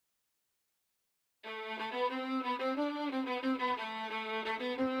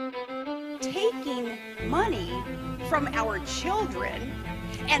taking money from our children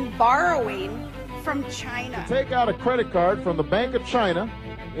and borrowing from China. Take out a credit card from the Bank of China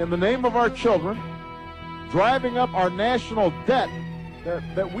in the name of our children, driving up our national debt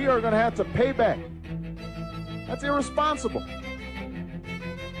that we are going to have to pay back. That's irresponsible.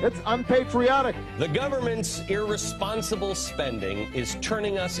 It's unpatriotic. The government's irresponsible spending is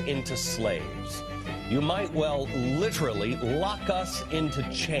turning us into slaves. You might well literally lock us into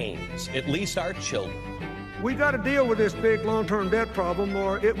chains, at least our children. We got to deal with this big long-term debt problem,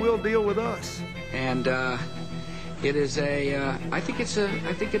 or it will deal with us. And it is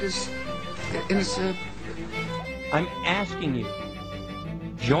I'm asking you,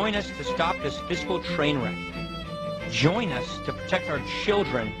 join us to stop this fiscal train wreck. Join us to protect our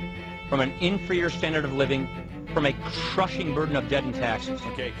children from an inferior standard of living, from a crushing burden of debt and taxes.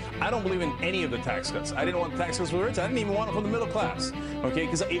 Okay, I don't believe in any of the tax cuts. I didn't want tax cuts for the rich. I didn't even want it for the middle class. Okay,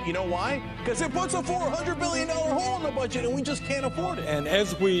 because you know why? Because it puts a $400 billion hole in the budget, and we just can't afford it. And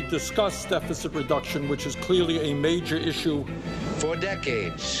as we discuss deficit reduction, which is clearly a major issue. For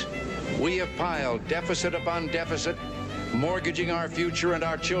decades, we have piled deficit upon deficit, mortgaging our future and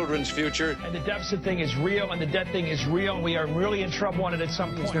our children's future. And the deficit thing is real, and the debt thing is real. We are really in trouble on it at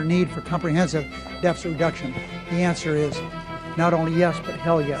some point. Is there need for comprehensive deficit reduction? The answer is not only yes, but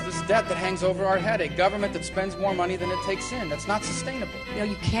hell yes. This debt that hangs over our head, a government that spends more money than it takes in. That's not sustainable. You know,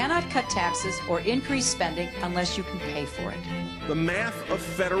 you cannot cut taxes or increase spending unless you can pay for it. The math of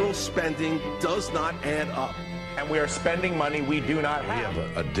federal spending does not add up. And we are spending money we do not have. We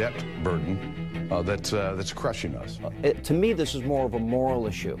have a debt burden that's crushing us. To me, this is more of a moral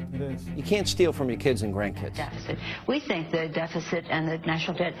issue. It is. You can't steal from your kids and grandkids. Deficit. We think the deficit and the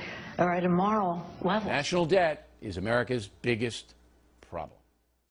national debt are at a moral level. National debt is America's biggest problem.